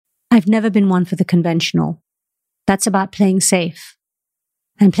I've never been one for the conventional. That's about playing safe.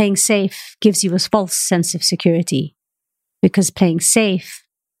 And playing safe gives you a false sense of security, because playing safe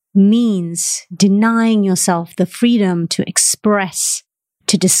means denying yourself the freedom to express,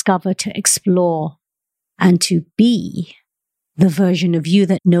 to discover, to explore, and to be the version of you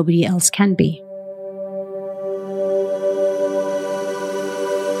that nobody else can be.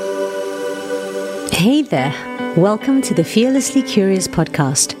 Hey there. Welcome to the Fearlessly Curious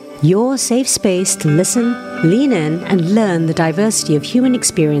podcast, your safe space to listen, lean in, and learn the diversity of human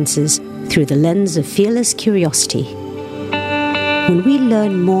experiences through the lens of fearless curiosity. When we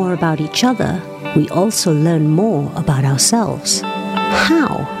learn more about each other, we also learn more about ourselves.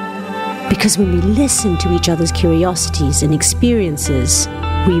 How? Because when we listen to each other's curiosities and experiences,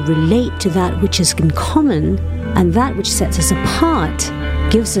 we relate to that which is in common, and that which sets us apart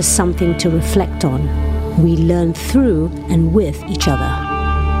gives us something to reflect on. We learn through and with each other.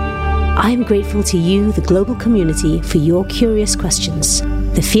 I'm grateful to you, the global community, for your curious questions.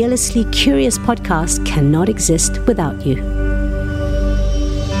 The Fearlessly Curious podcast cannot exist without you.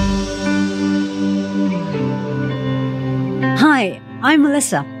 Hi, I'm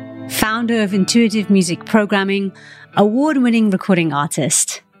Melissa, founder of Intuitive Music Programming, award-winning recording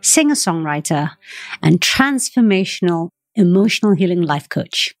artist, singer-songwriter, and transformational emotional healing life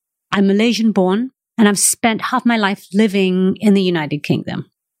coach. I'm Malaysian-born, and I've spent half my life living in the United Kingdom.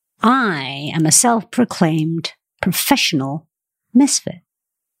 I am a self-proclaimed professional misfit.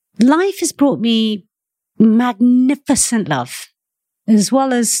 Life has brought me magnificent love, as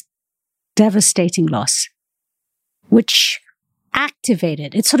well as devastating loss, which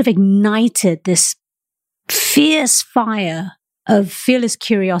it sort of ignited this fierce fire of fearless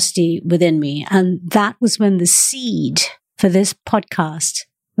curiosity within me. And that was when the seed for this podcast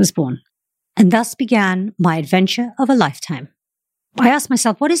was born. And thus began my adventure of a lifetime. I asked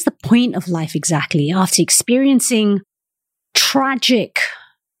myself, what is the point of life exactly after experiencing tragic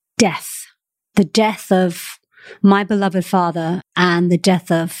death, the death of my beloved father and the death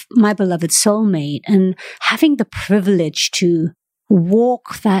of my beloved soulmate, and having the privilege to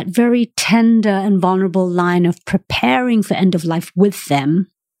walk that very tender and vulnerable line of preparing for end of life with them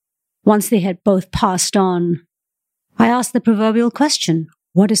once they had both passed on. I asked the proverbial question,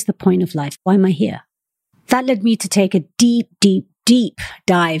 what is the point of life? Why am I here? That led me to take a deep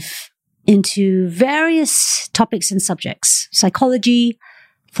dive into various topics and subjects: psychology,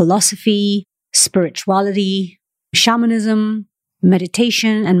 philosophy, spirituality, shamanism,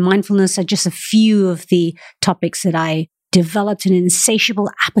 meditation, and mindfulness are just a few of the topics that I developed an insatiable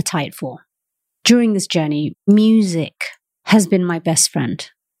appetite for. During this journey, music has been my best friend,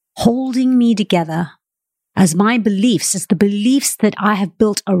 holding me together as the beliefs that I have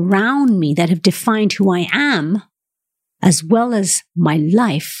built around me that have defined who I am, as well as my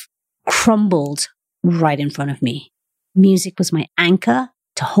life, crumbled right in front of me. Music was my anchor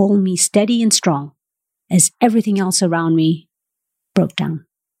to hold me steady and strong as everything else around me broke down.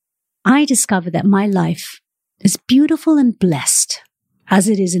 I discovered that my life, as beautiful and blessed as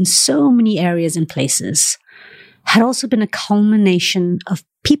it is in so many areas and places, had also been a culmination of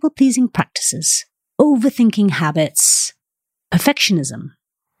people-pleasing practices, overthinking habits, perfectionism,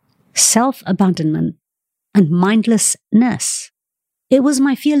 self-abandonment, and mindlessness. It was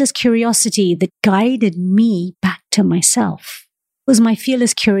my fearless curiosity that guided me back to myself. It was my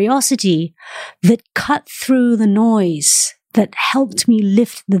fearless curiosity that cut through the noise, that helped me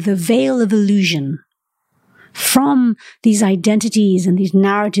lift the veil of illusion from these identities and these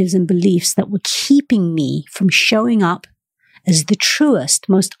narratives and beliefs that were keeping me from showing up as the truest,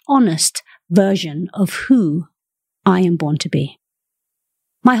 most honest version of who I am born to be.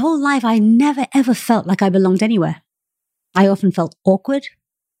 My whole life, I never ever felt like I belonged anywhere. I often felt awkward.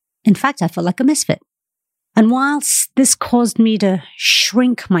 In fact, I felt like a misfit. And whilst this caused me to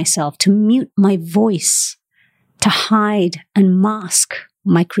shrink myself, to mute my voice, to hide and mask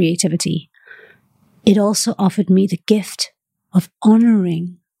my creativity, it also offered me the gift of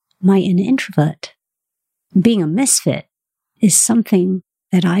honoring my inner introvert. Being a misfit is something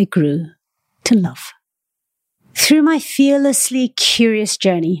that I grew to love. Through my fearlessly curious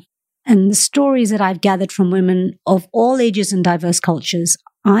journey and the stories that I've gathered from women of all ages and diverse cultures,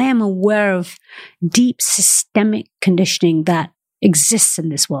 I am aware of deep systemic conditioning that exists in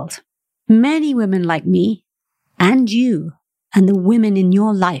this world. Many women like me and you and the women in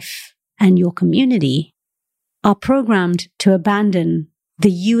your life and your community are programmed to abandon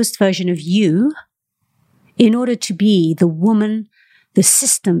the youest version of you in order to be the woman the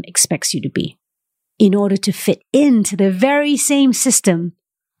system expects you to be, in order to fit into the very same system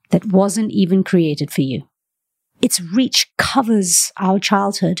that wasn't even created for you. Its reach covers our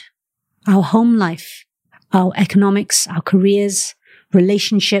childhood, our home life, our economics, our careers,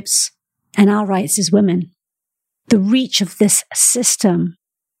 relationships, and our rights as women. The reach of this system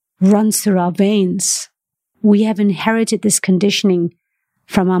runs through our veins. We have inherited this conditioning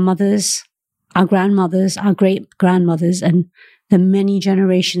from our mothers, our grandmothers, our great-grandmothers, and the many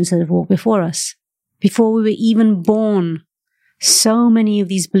generations that have walked before us. Before we were even born, so many of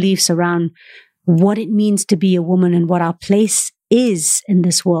these beliefs around what it means to be a woman and what our place is in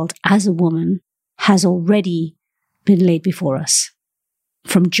this world as a woman has already been laid before us.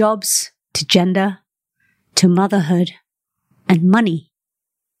 From jobs to gender to motherhood and money.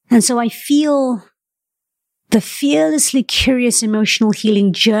 And so I feel the fearlessly curious emotional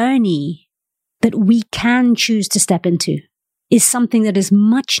healing journey that we can choose to step into is something that is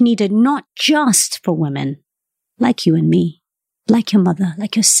much needed, not just for women like you and me, like your mother,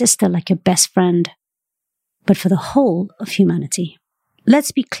 like your sister, like your best friend, but for the whole of humanity.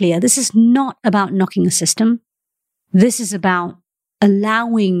 Let's be clear, this is not about knocking a system. This is about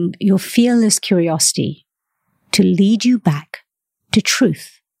allowing your fearless curiosity to lead you back to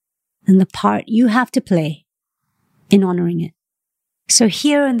truth and the part you have to play in honoring it. So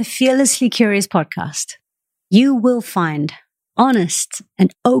here in the Fearlessly Curious podcast, you will find honest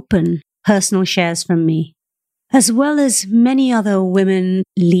and open personal shares from me, as well as many other women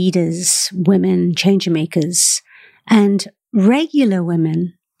leaders, women change makers, and regular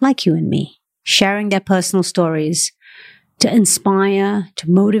women like you and me, sharing their personal stories to inspire, to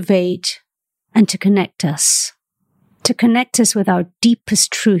motivate, and to connect us with our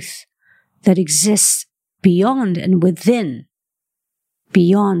deepest truth that exists beyond and within,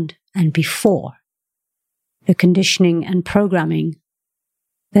 beyond and before the conditioning and programming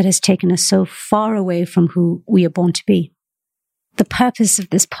that has taken us so far away from who we are born to be. The purpose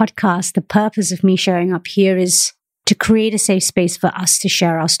of this podcast, the purpose of me showing up here is to create a safe space for us to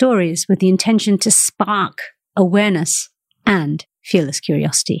share our stories with the intention to spark awareness and fearless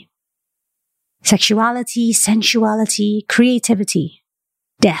curiosity. Sexuality, sensuality, creativity,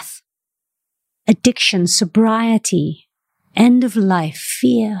 death, addiction, sobriety, end of life,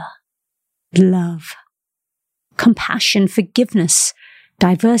 fear, love, compassion, forgiveness,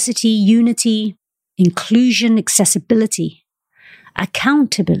 diversity, unity, inclusion, accessibility,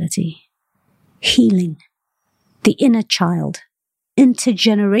 accountability, healing, the inner child,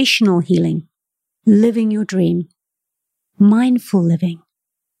 intergenerational healing, living your dream, mindful living,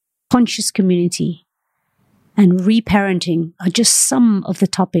 conscious community, and reparenting are just some of the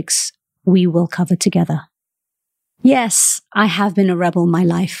topics we will cover together. Yes, I have been a rebel in my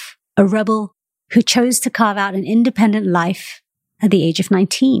life, a rebel who chose to carve out an independent life at the age of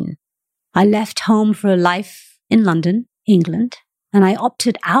 19. I left home for a life in London, England, and I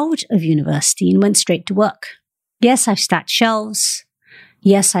opted out of university and went straight to work. Yes, I've stacked shelves.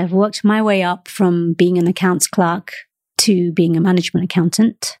 Yes, I've worked my way up from being an accounts clerk to being a management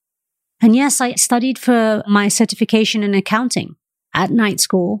accountant. And yes, I studied for my certification in accounting at night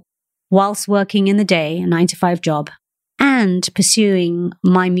school, whilst working in the day, a 9-to-5 job, and pursuing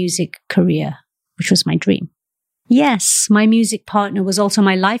my music career, which was my dream. Yes, my music partner was also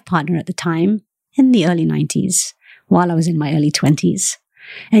my life partner at the time, in the early 90s, while I was in my early 20s.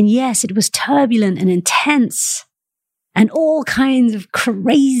 And yes, it was turbulent and intense, and all kinds of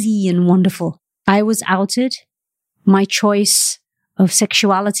crazy and wonderful. I was outed. My choice of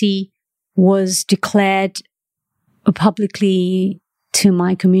sexuality was declared publicly to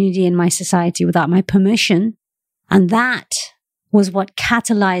my community and my society without my permission. And that was what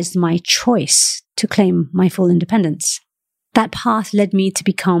catalyzed my choice to claim my full independence. That path led me to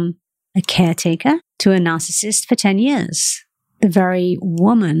become a caretaker to a narcissist for 10 years. The very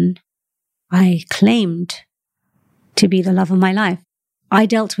woman I claimed to be the love of my life. I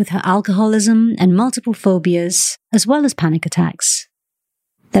dealt with her alcoholism and multiple phobias, as well as panic attacks,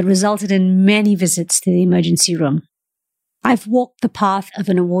 that resulted in many visits to the emergency room. I've walked the path of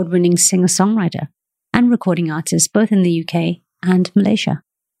an award-winning singer-songwriter and recording artist, both in the UK and Malaysia.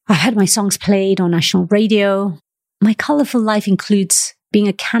 I've had my songs played on national radio. My colorful life includes being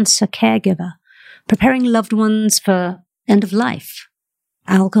a cancer caregiver, preparing loved ones for end of life,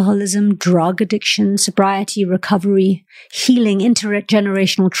 alcoholism, drug addiction, sobriety, recovery, healing,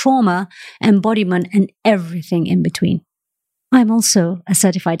 intergenerational trauma, embodiment, and everything in between. I'm also a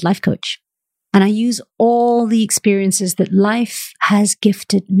certified life coach, and I use all the experiences that life has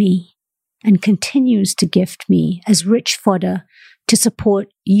gifted me and continues to gift me as rich fodder to support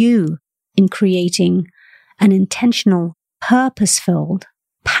you in creating an intentional, purpose-filled,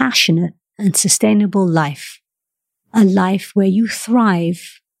 passionate, and sustainable life. A life where you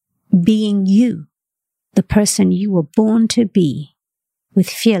thrive being you, the person you were born to be, with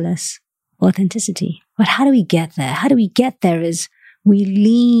fearless authenticity. But how do we get there? How do we get there is we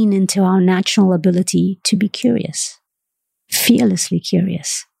lean into our natural ability to be curious, fearlessly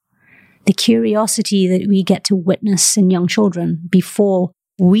curious. The curiosity that we get to witness in young children before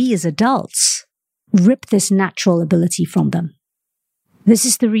we as adults rip this natural ability from them. This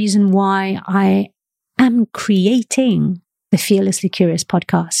is the reason why I am creating the Fearlessly Curious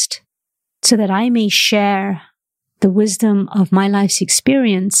podcast, so that I may share the wisdom of my life's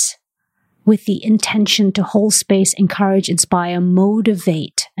experience with the intention to hold space, encourage, inspire,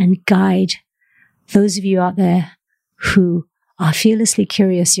 motivate, and guide those of you out there who are fearlessly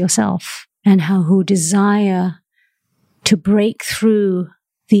curious yourself and who desire to break through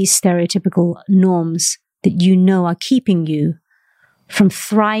these stereotypical norms that you know are keeping you from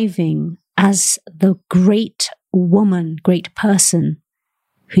thriving as the great woman, great person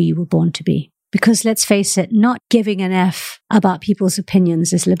who you were born to be. Because let's face it, not giving an F about people's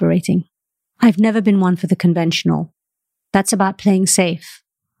opinions is liberating. I've never been one for the conventional. That's about playing safe.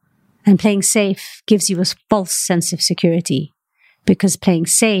 And playing safe gives you a false sense of security, because playing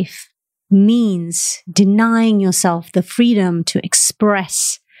safe means denying yourself the freedom to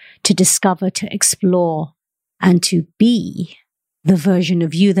express, to discover, to explore, and to be the version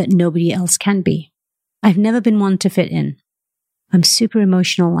of you that nobody else can be. I've never been one to fit in. I'm super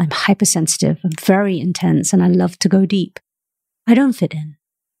emotional, I'm hypersensitive, I'm very intense, and I love to go deep. I don't fit in.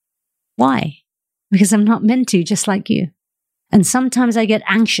 Why? Because I'm not meant to, just like you. And sometimes I get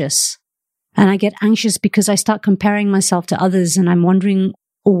anxious. And I get anxious because I start comparing myself to others, and I'm wondering,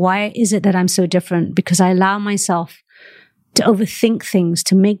 why is it that I'm so different? Because I allow myself to overthink things,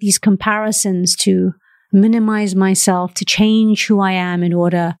 to make these comparisons, to minimize myself, to change who I am in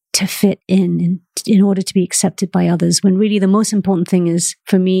order to fit in order to be accepted by others, when really the most important thing is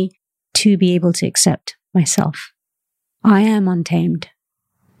for me to be able to accept myself. I am untamed.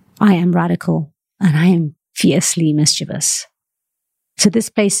 I am radical, and I am fiercely mischievous. So this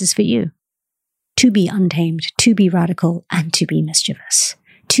place is for you. To be untamed, to be radical, and to be mischievous.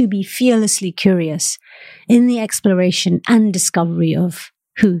 To be fearlessly curious in the exploration and discovery of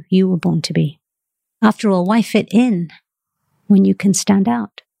who you were born to be. After all, why fit in when you can stand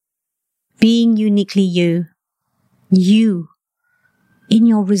out? Being uniquely you, in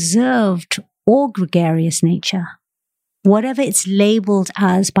your reserved or gregarious nature, whatever it's labeled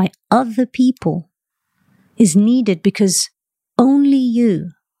as by other people, is needed, because only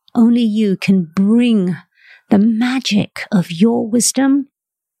you can bring the magic of your wisdom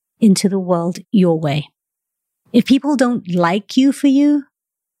into the world your way. If people don't like you for you,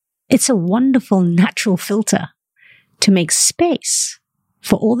 it's a wonderful natural filter to make space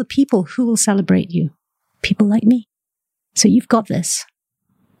for all the people who will celebrate you. People like me. So you've got this.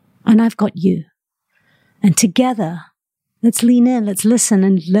 And I've got you. And together, let's lean in, let's listen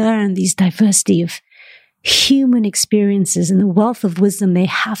and learn these diversity of human experiences and the wealth of wisdom they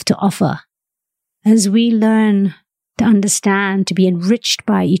have to offer. As we learn to understand, to be enriched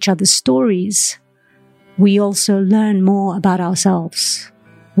by each other's stories, we also learn more about ourselves.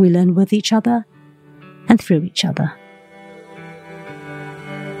 We learn with each other and through each other.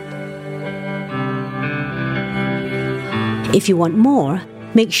 If you want more,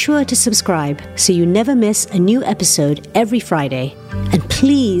 make sure to subscribe so you never miss a new episode every Friday. And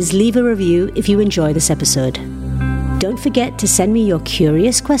please leave a review if you enjoy this episode. Don't forget to send me your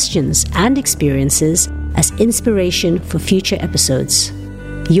curious questions and experiences as inspiration for future episodes.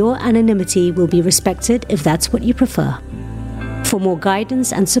 Your anonymity will be respected if that's what you prefer. For more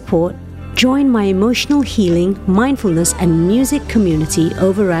guidance and support, join my emotional healing, mindfulness, and music community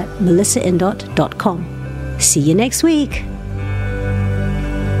over at melissaindot.com. See you next week.